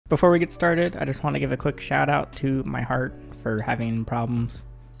Before we get started, I just want to give a quick shout out to my heart for having problems,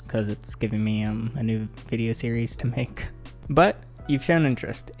 because it's giving me a new video series to make. But you've shown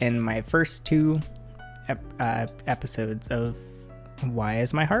interest in my first two episodes of why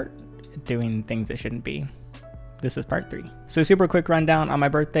is my heart doing things it shouldn't be. This is part 3. So super quick rundown. On my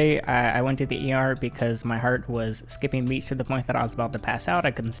birthday, I went to the ER because my heart was skipping beats to the point that I was about to pass out.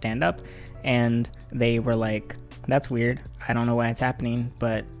 I couldn't stand up, and they were like, that's weird. I don't know why it's happening,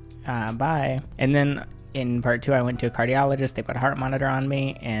 but bye. And then in part 2, I went to a cardiologist. They put a heart monitor on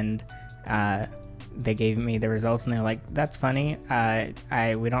me, and they gave me the results, and they're like, that's funny.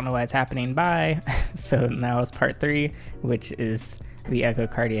 We don't know why it's happening. Bye. So now it's part 3, which is the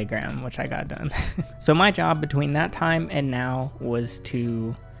echocardiogram, which I got done. So my job between that time and now was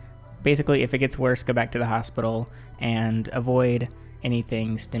to basically, if it gets worse, go back to the hospital and avoid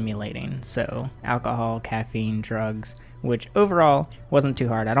anything stimulating. So alcohol, caffeine, drugs, which overall wasn't too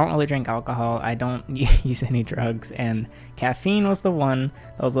hard. I don't really drink alcohol. I don't use any drugs, and caffeine was the one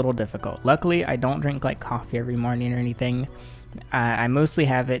that was a little difficult. Luckily, I don't drink like coffee every morning or anything. I mostly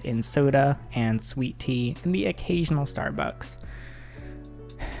have it in soda and sweet tea and the occasional Starbucks.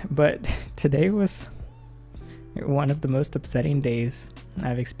 But today was one of the most upsetting days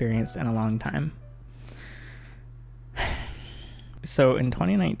I've experienced in a long time. So in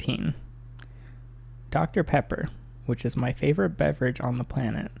 2019, Dr. Pepper, which is my favorite beverage on the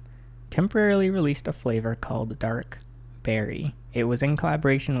planet, temporarily released a flavor called Dark Berry. It was in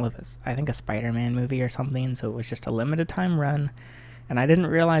collaboration with, I think, a Spider-Man movie or something, so it was just a limited time run, and I didn't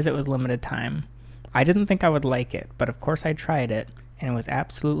realize it was limited time. I didn't think I would like it, but of course I tried it, and it was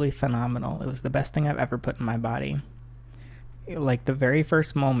absolutely phenomenal. It was the best thing I've ever put in my body. Like the very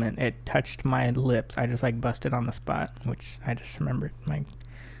first moment it touched my lips, I just like busted on the spot, which I just remembered my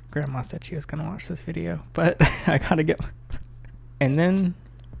grandma said she was gonna watch this video, but I gotta get. And then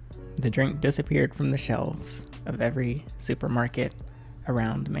the drink disappeared from the shelves of every supermarket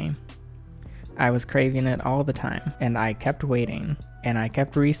around me. I was craving it all the time, and I kept waiting, and I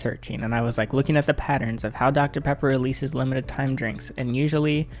kept researching, and I was like looking at the patterns of how Dr. Pepper releases limited time drinks, and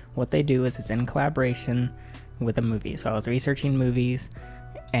usually what they do is it's in collaboration with a movie. So I was researching movies,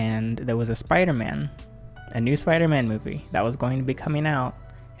 and there was a new Spider-Man movie that was going to be coming out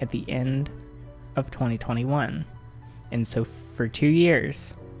at the end of 2021. And so for 2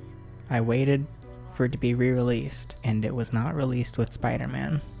 years, I waited for it to be re-released, and it was not released with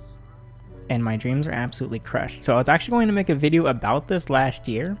Spider-Man. And my dreams are absolutely crushed. So I was actually going to make a video about this last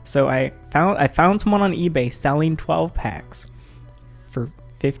year. So I found someone on eBay selling 12 packs for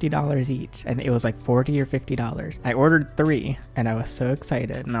 $50 each, and it was like $40 or $50. I ordered 3, and I was so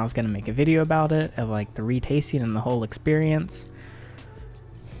excited, and I was gonna make a video about it, of like the retasting and the whole experience,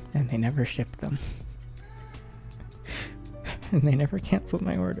 and they never shipped them. And they never canceled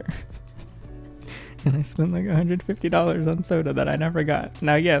my order. And I spent like $150 on soda that I never got.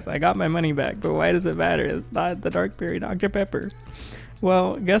 Now yes, I got my money back, but why does it matter? It's not the Dark Berry Dr. Pepper.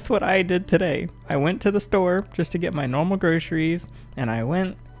 Well, guess what I did today? I went to the store just to get my normal groceries, and I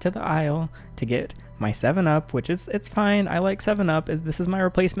went to the aisle to get my 7-Up, which is, it's fine. I like 7-Up. This is my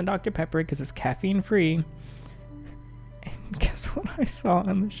replacement Dr. Pepper because it's caffeine free. And guess what I saw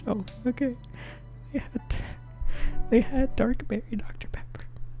on the shelf? Okay, they had Dark Berry Dr. Pepper.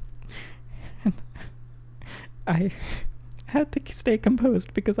 And I had to stay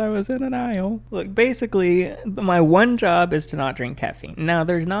composed because I was in an aisle. Look, basically, my one job is to not drink caffeine. Now,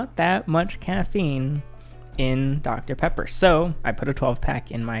 there's not that much caffeine in Dr. Pepper, so I put a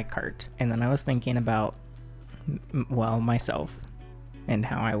 12-pack in my cart, and then I was thinking about, well, myself, and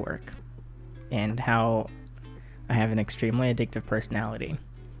how I work, and how I have an extremely addictive personality.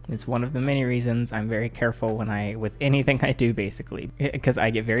 It's one of the many reasons I'm very careful with anything I do, basically, because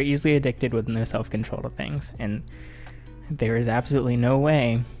I get very easily addicted with no self-control to things, and there is absolutely no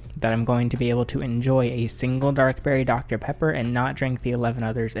way that I'm going to be able to enjoy a single Dark Berry Dr. Pepper and not drink the 11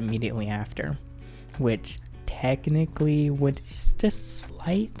 others immediately after, which technically would just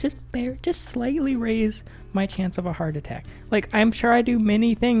slightly raise my chance of a heart attack. Like, I'm sure I do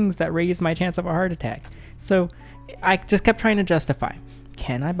many things that raise my chance of a heart attack. So I just kept trying to justify,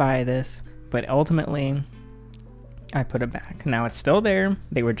 can I buy this? But ultimately, I put it back. Now it's still there.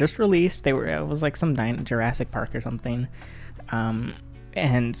 They were just released. It was like some Jurassic Park or something.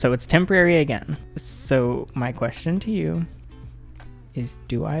 And so it's temporary again. So my question to you is,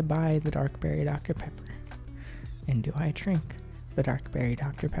 do I buy the Dark Berry Dr. Pepper? And do I drink the Dark Berry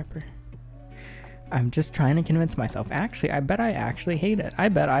Dr. Pepper? I'm just trying to convince myself. Actually, I bet I actually hate it. I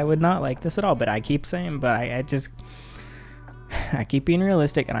bet I would not like this at all, but I keep saying, but I keep being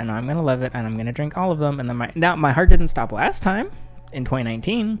realistic, and I know I'm gonna love it, and I'm gonna drink all of them. And then my heart didn't stop last time. in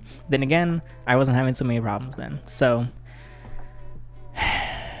 2019. Then again, I wasn't having so many problems then. So,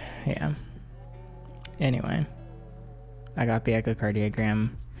 yeah. Anyway, I got the echocardiogram.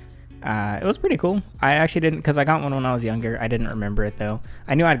 It was pretty cool. I actually didn't, because I got one when I was younger. I didn't remember it though.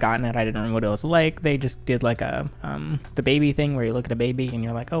 I knew I'd gotten it. I didn't remember what it was like. They just did like a the baby thing where you look at a baby and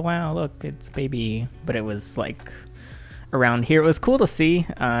you're like, oh wow, look, it's a baby. But it was like around here. It was cool to see.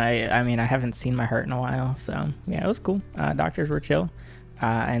 I mean, I haven't seen my heart in a while, so yeah, it was cool. Doctors were chill,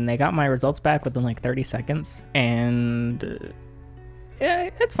 and they got my results back within like 30 seconds, and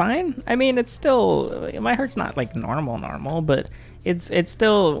yeah, it's fine. I mean, it's still, my heart's not like normal, but it's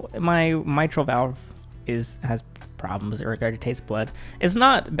still, my mitral valve has problems. It regurgitates blood. It's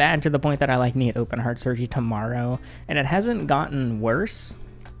not bad to the point that I like need open heart surgery tomorrow, and it hasn't gotten worse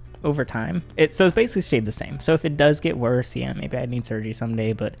over time. So it's basically stayed the same. So if it does get worse, yeah, maybe I need surgery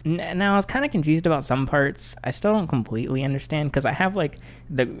someday. But now I was kind of confused about some parts. I still don't completely understand, because I have like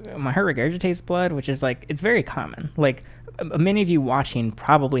my heart regurgitates blood, which is like, it's very common. Like many of you watching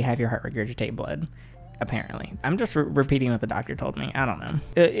probably have your heart regurgitate blood. Apparently, I'm just repeating what the doctor told me. I don't know.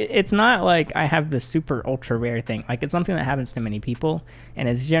 It's not like I have this super ultra rare thing. Like, it's something that happens to many people, and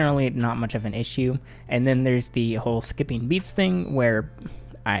it's generally not much of an issue. And then there's the whole skipping beats thing, where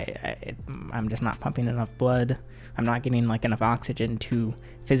I'm just not pumping enough blood. I'm not getting like enough oxygen to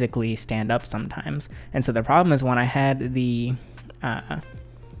physically stand up sometimes. And so the problem is, when I had the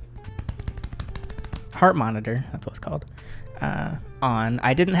heart monitor, that's what it's called, on,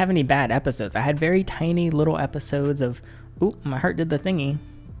 I didn't have any bad episodes. I had very tiny little episodes of, ooh, my heart did the thingy.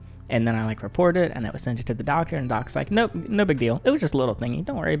 And then I like report it, and it was sent it to the doctor, and the doc's like, nope, no big deal. It was just a little thingy,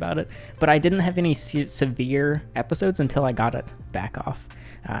 don't worry about it. But I didn't have any severe episodes until I got it back off.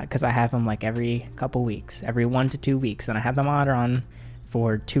 Because I have them like every couple weeks, every 1 to 2 weeks, and I have the monitor on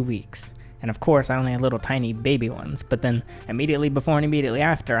for 2 weeks. And of course, I only had little tiny baby ones, but then immediately before and immediately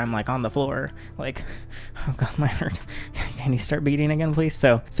after, I'm like on the floor, like, oh God, my heart, can you start beating again, please?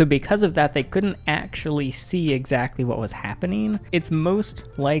 So because of that, they couldn't actually see exactly what was happening. It's most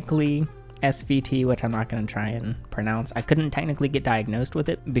likely SVT, which I'm not going to try and pronounce. I couldn't technically get diagnosed with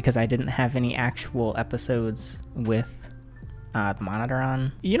it because I didn't have any actual episodes with the monitor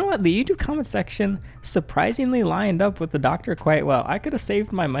on. You know what? The YouTube comment section surprisingly lined up with the doctor quite well. I could have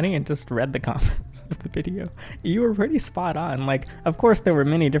saved my money and just read the comments of the video. You were pretty spot on. Like, of course, there were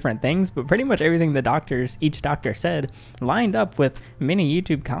many different things, but pretty much everything each doctor said lined up with many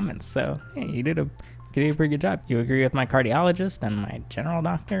YouTube comments. So, yeah, you did a pretty good job. You agree with my cardiologist and my general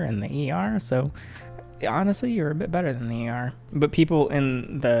doctor and the ER, so honestly, you're a bit better than the ER. But people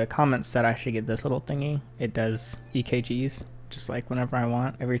in the comments said I should get this little thingy. It does EKGs. Just like whenever I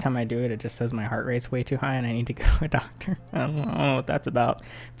want. Every time I do it, it just says my heart rate's way too high and I need to go to a doctor. I don't know what that's about.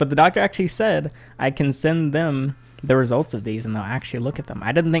 But the doctor actually said I can send them the results of these and they'll actually look at them.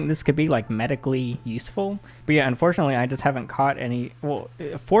 I didn't think this could be like medically useful. But yeah, unfortunately, I just haven't caught any, well,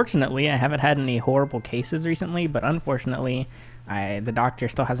 fortunately, I haven't had any horrible cases recently, but unfortunately, the doctor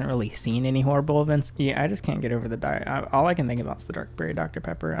still hasn't really seen any horrible events. Yeah, I just can't get over the diet. All I can think about is the dark berry Dr.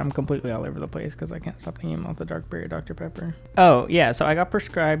 Pepper. I'm completely all over the place because I can't stop thinking about the dark berry Dr. Pepper. Oh, yeah, so I got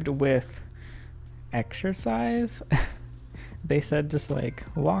prescribed with exercise. They said just like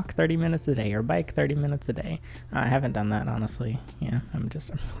walk 30 minutes a day or bike 30 minutes a day. I haven't done that, honestly. Yeah, I'm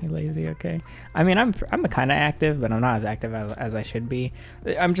really lazy, okay? I mean, I'm kind of active, but I'm not as active as I should be.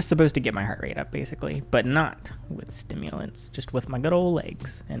 I'm just supposed to get my heart rate up, basically, but not with stimulants, just with my good old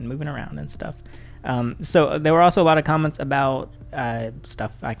legs and moving around and stuff. So there were also a lot of comments about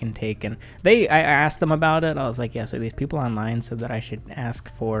stuff I can take, and I asked them about it. I was like, yeah, so these people online said that I should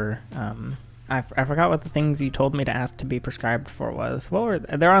ask for I forgot what the things you told me to ask to be prescribed for was. Well,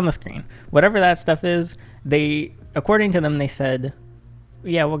 they're on the screen. Whatever that stuff is, according to them, they said,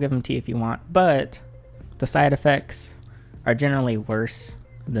 yeah, we'll give them to you if you want, but the side effects are generally worse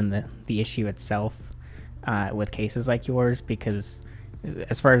than the issue itself with cases like yours, because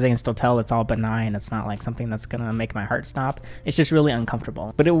as far as they can still tell, it's all benign. It's not like something that's going to make my heart stop. It's just really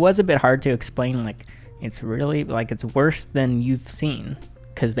uncomfortable. But it was a bit hard to explain, like, it's really, like, it's worse than you've seen,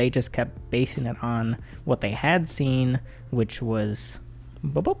 because they just kept basing it on what they had seen, which was,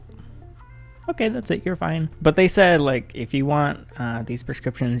 boop, boop. Okay, that's it, you're fine. But they said, like, if you want these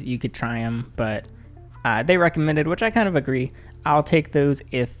prescriptions, you could try them, but they recommended, which I kind of agree, I'll take those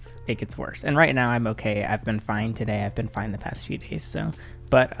if it gets worse. And right now I'm okay. I've been fine today. I've been fine the past few days, so.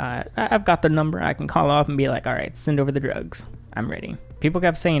 But I've got the number. I can call up and be like, all right, send over the drugs. I'm ready. People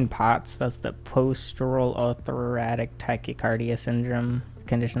kept saying POTS. That's the postural thoracic tachycardia syndrome,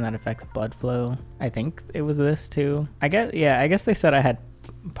 condition that affects blood flow. I think it was this too. I guess they said I had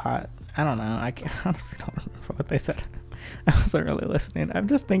POT. I don't know. I honestly don't remember what they said. I wasn't really listening. I'm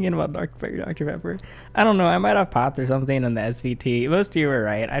just thinking about Dark Berry Dr. Pepper. I don't know. I might have POTS or something in the SVT. Most of you were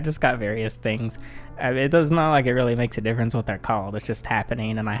right. I just got various things. It does not like it really makes a difference what they're called. It's just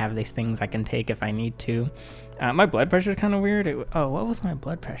happening, and I have these things I can take if I need to. My blood pressure is kind of weird. Oh, what was my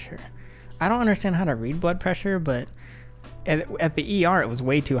blood pressure? I don't understand how to read blood pressure, but at the ER, it was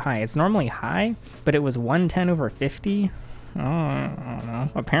way too high. It's normally high, but it was 110/50. Oh, I don't know.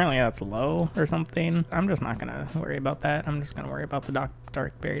 Apparently that's low or something. I'm just not gonna worry about that. I'm just gonna worry about the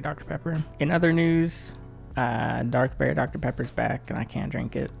Dark Berry Dr. Pepper. In other news, Dark Berry Dr. Pepper's back and I can't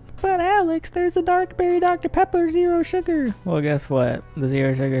drink it. But Alex, there's a Dark Berry Dr. Pepper zero sugar. Well, guess what? The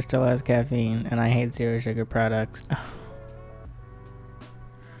zero sugar still has caffeine, and I hate zero sugar products.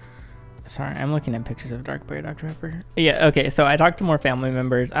 Sorry, I'm looking at pictures of Dark Berry Dr. Pepper. Yeah, okay, so I talked to more family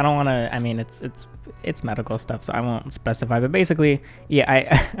members. I don't want to, I mean, it's medical stuff, so I won't specify. But basically, yeah,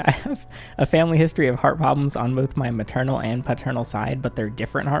 I have a family history of heart problems on both my maternal and paternal side, but they're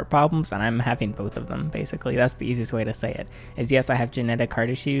different heart problems, and I'm having both of them, basically. That's the easiest way to say it, is yes, I have genetic heart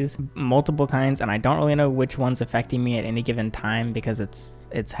issues, multiple kinds, and I don't really know which one's affecting me at any given time because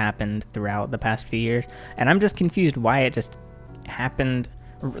it's happened throughout the past few years. And I'm just confused why it just happened,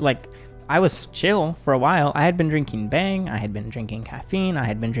 like, I was chill for a while. I had been drinking Bang, I had been drinking caffeine, I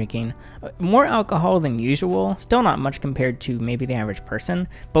had been drinking more alcohol than usual, still not much compared to maybe the average person,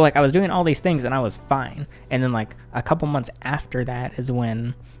 but like I was doing all these things and I was fine. And then like a couple months after that is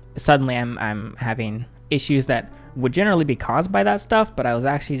when suddenly I'm having issues that would generally be caused by that stuff, but I was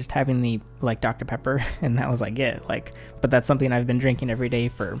actually just having the like Dr. Pepper, and that was like it. Like, but that's something I've been drinking every day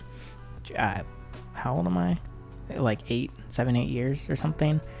for how old am I? Like 7, 8 years or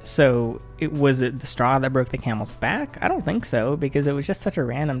something. So was it the straw that broke the camel's back? I don't think so, because it was just such a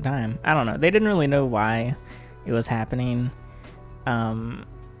random time. I don't know. They didn't really know why it was happening. They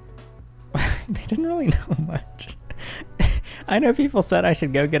didn't really know much. I know people said I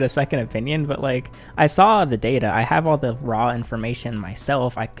should go get a second opinion, but like I saw the data. I have all the raw information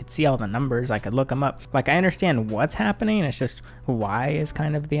myself. I could see all the numbers. I could look them up. Like I understand what's happening. It's just why is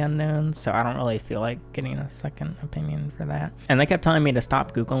kind of the unknown. So I don't really feel like getting a second opinion for that. And they kept telling me to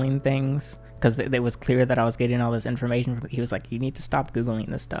stop Googling things because it was clear that I was getting all this information. He was like, you need to stop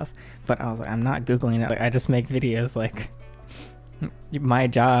Googling this stuff. But I was like, I'm not Googling it. Like, I just make videos. Like, my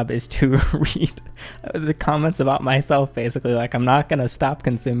job is to read the comments about myself, basically. Like, I'm not gonna stop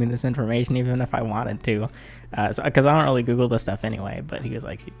consuming this information even if I wanted to, because I don't really Google this stuff anyway. But he was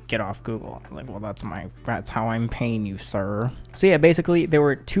like, get off Google. I was like, well, that's how I'm paying you, sir. So yeah, basically there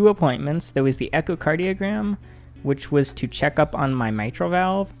were 2 appointments. There was the echocardiogram, which was to check up on my mitral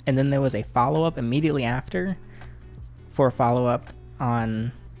valve, and then there was a follow-up immediately after for a follow-up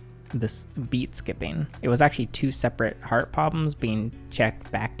on this beat skipping. It was actually 2 separate heart problems being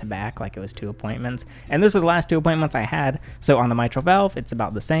checked back to back, like it was 2 appointments. And those are the last 2 appointments I had. So on the mitral valve, it's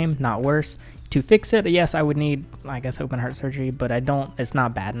about the same, not worse. To fix it, yes, I would need, I guess, open heart surgery, but it's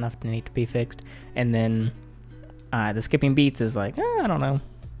not bad enough to need to be fixed. And then the skipping beats is like, I don't know,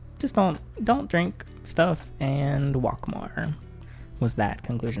 just don't drink stuff and walk more, was that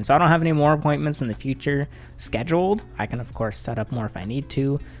conclusion. So I don't have any more appointments in the future scheduled. I can of course set up more if I need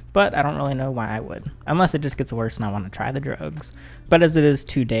to, but I don't really know why I would, unless it just gets worse and I want to try the drugs. But as it is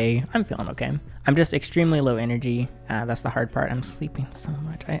today, I'm feeling okay. I'm just extremely low energy. That's the hard part. I'm sleeping so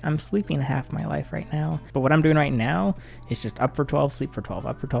much. I'm sleeping half my life right now. But what I'm doing right now is just up for 12, sleep for 12,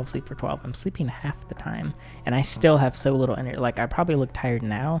 up for 12, sleep for 12. I'm sleeping half the time, and I still have so little energy. Like, I probably look tired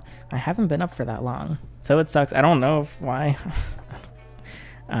now. I haven't been up for that long, so it sucks. I don't know why.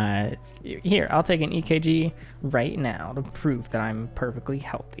 Here, I'll take an EKG right now to prove that I'm perfectly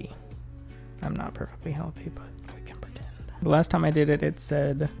healthy. I'm not perfectly healthy, but we can pretend. The last time I did it, it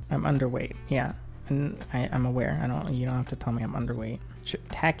said I'm underweight. Yeah, and I'm aware. You don't have to tell me I'm underweight.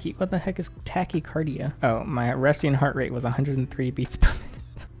 What the heck is tachycardia? Oh, my resting heart rate was 103 beats per minute.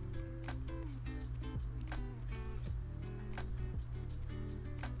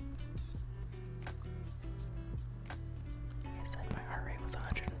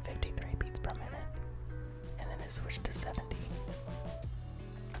 Switched to 70.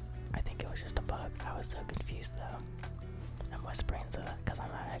 I think it was just a bug. I was so confused though. I'm whispering so that because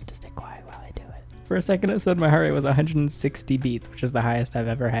I have to stay quiet while I do it. For a second it said my heart rate was 160 beats, which is the highest I've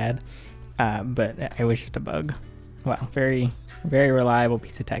ever had. But it was just a bug. Wow, very, very reliable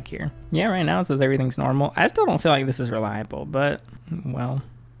piece of tech here. Yeah, right now it says everything's normal. I still don't feel like this is reliable, but well,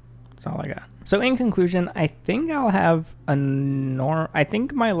 that's all I got. So in conclusion, I think I'll have I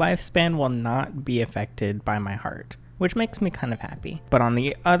think my lifespan will not be affected by my heart, which makes me kind of happy. But on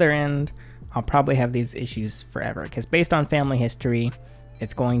the other end, I'll probably have these issues forever, because based on family history,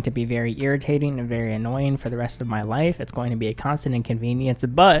 It's going to be very irritating and very annoying for the rest of my life. It's going to be a constant inconvenience,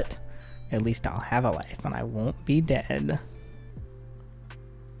 but at least I'll have a life and I won't be dead.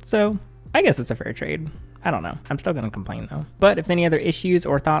 So I guess it's a fair trade. I don't know. I'm still going to complain though. But if any other issues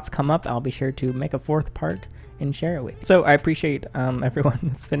or thoughts come up, I'll be sure to make a fourth part and share it with you. So I appreciate everyone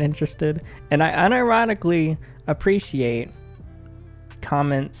that's been interested. And I unironically appreciate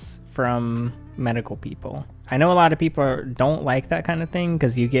comments from medical people. I know a lot of people don't like that kind of thing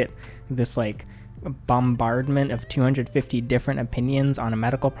because you get this like bombardment of 250 different opinions on a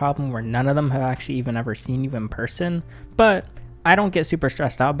medical problem where none of them have actually even ever seen you in person. But I don't get super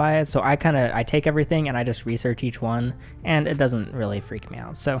stressed out by it, so I take everything and I just research each one, and it doesn't really freak me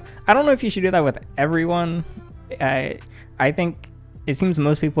out. So I don't know if you should do that with everyone. I think it seems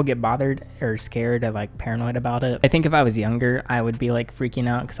most people get bothered or scared or like paranoid about it. I think if I was younger, I would be like freaking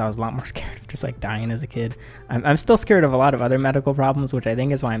out because I was a lot more scared of just like dying as a kid. I'm still scared of a lot of other medical problems, which I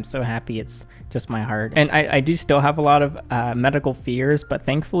think is why I'm so happy it's just my heart. And I do still have a lot of medical fears, but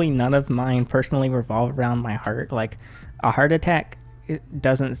thankfully none of mine personally revolve around my heart. Like a heart attack, it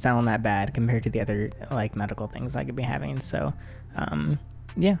doesn't sound that bad compared to the other like medical things I could be having. So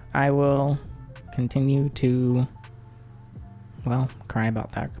yeah, I will continue to, well, cry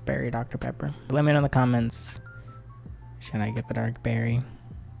about Dr. Pepper. Let me know in the comments, should I get the dark berry?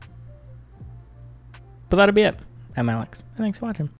 But that'll be it. I'm Alex, and thanks for watching.